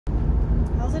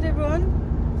How's it, everyone?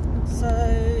 So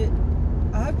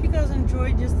I hope you guys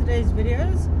enjoyed yesterday's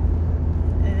videos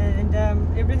and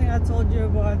everything I told you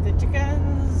about the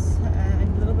chickens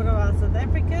and a little bit about South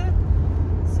Africa.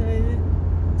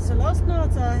 So last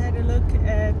night I had a look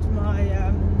at my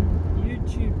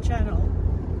YouTube channel,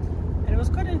 and it was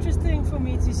quite interesting for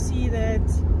me to see that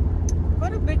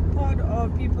quite a big part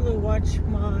of people who watch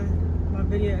my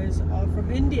videos are from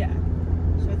India.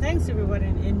 So thanks everyone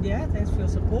in India, thanks for your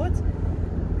support.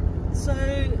 So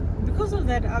because of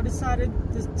that, I've decided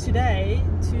today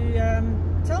to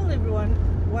tell everyone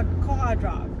what car I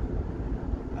drive,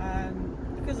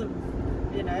 because of,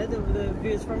 you know, the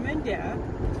views from India.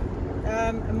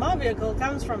 My vehicle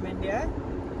comes from India,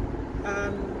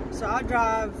 so I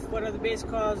drive one of the best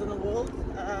cars in the world.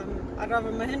 I drive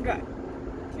a Mahindra.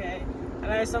 Okay, I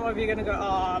know some of you are going to go,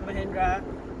 oh, Mahindra.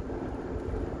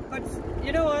 But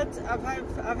you know what?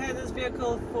 I've had this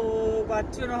vehicle for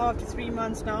about 2.5 to 3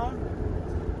 months now.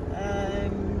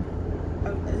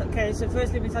 Okay, so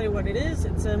first let me tell you what it is.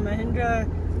 It's a Mahindra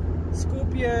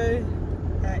Scorpio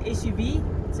SUV.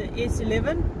 It's an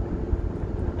S11.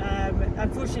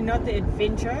 Unfortunately, not the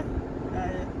Adventure,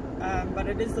 but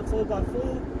it is the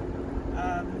 4x4.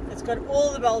 It's got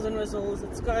all the bells and whistles.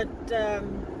 It's got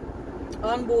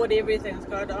onboard everything. It's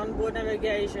got onboard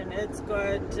navigation. It's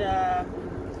got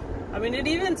I mean, it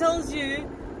even tells you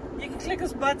can click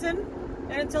this button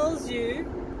and it tells you,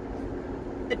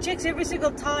 it checks every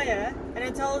single tire and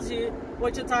it tells you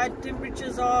what your tire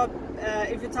temperatures are,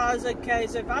 if your tire's okay.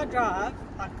 So if I drive,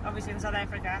 like obviously in South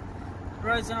Africa,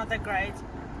 roads are not that great.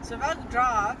 So if I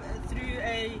drive through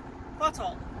a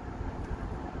pothole,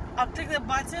 I'll click the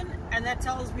button and that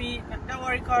tells me, don't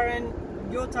worry Corin,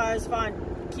 your tire's fine,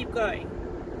 keep going.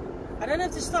 I don't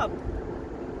have to stop,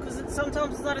 because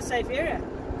sometimes it's not a safe area. I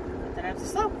don't have to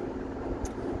stop.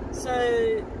 So,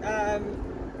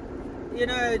 you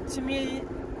know, to me,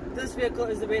 this vehicle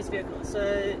is the best vehicle. So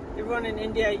everyone in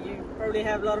India, you probably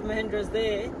have a lot of Mahindras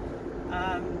there.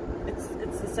 It's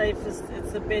the safest,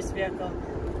 it's the best vehicle.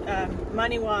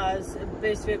 Money-wise,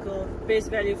 best vehicle, best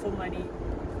value for money.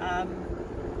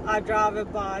 I drive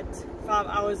about 5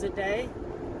 hours a day,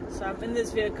 so I'm in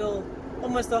this vehicle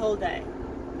almost the whole day.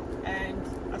 And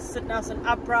I sit nice and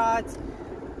upright.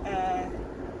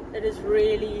 It is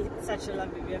really such a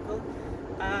lovely vehicle.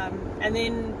 And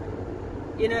then,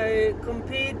 you know,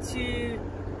 compared to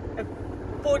a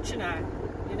Fortuner,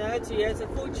 you know, Toyota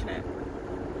Fortuner,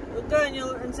 you'll go and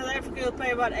in South Africa you'll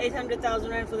pay about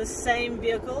 800,000 rand for the same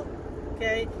vehicle,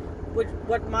 okay, with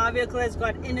what my vehicle has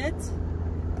got in it,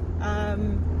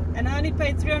 and I only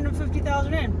paid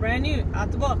 350,000 rand, brand new,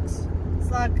 out the box.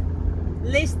 It's like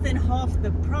less than half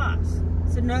the price.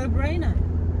 It's a no-brainer.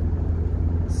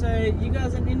 So you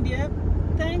guys in India,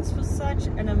 thanks for such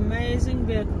an amazing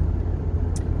vehicle.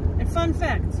 And fun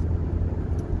fact,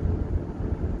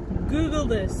 Google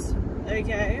this,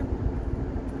 okay?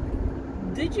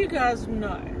 Did you guys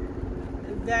know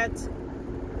that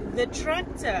the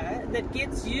tractor that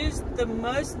gets used the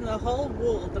most in the whole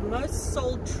world, the most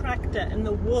sold tractor in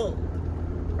the world,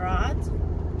 right,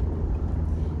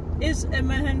 is a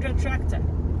Mahindra tractor,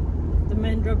 the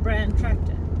Mahindra brand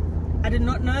tractor? I did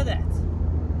not know that,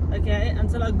 okay,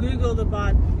 until I googled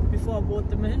about it before I bought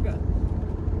the Mahindra.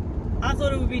 I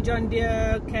thought it would be John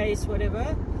Deere, Case,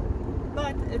 whatever,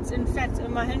 but it's in fact a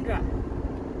Mahindra.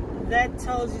 That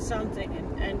tells you something,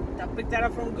 and I picked that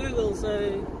up from Google.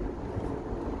 So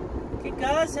okay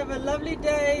guys, have a lovely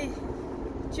day.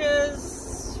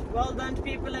 Cheers, well done to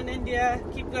people in India,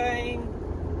 keep going.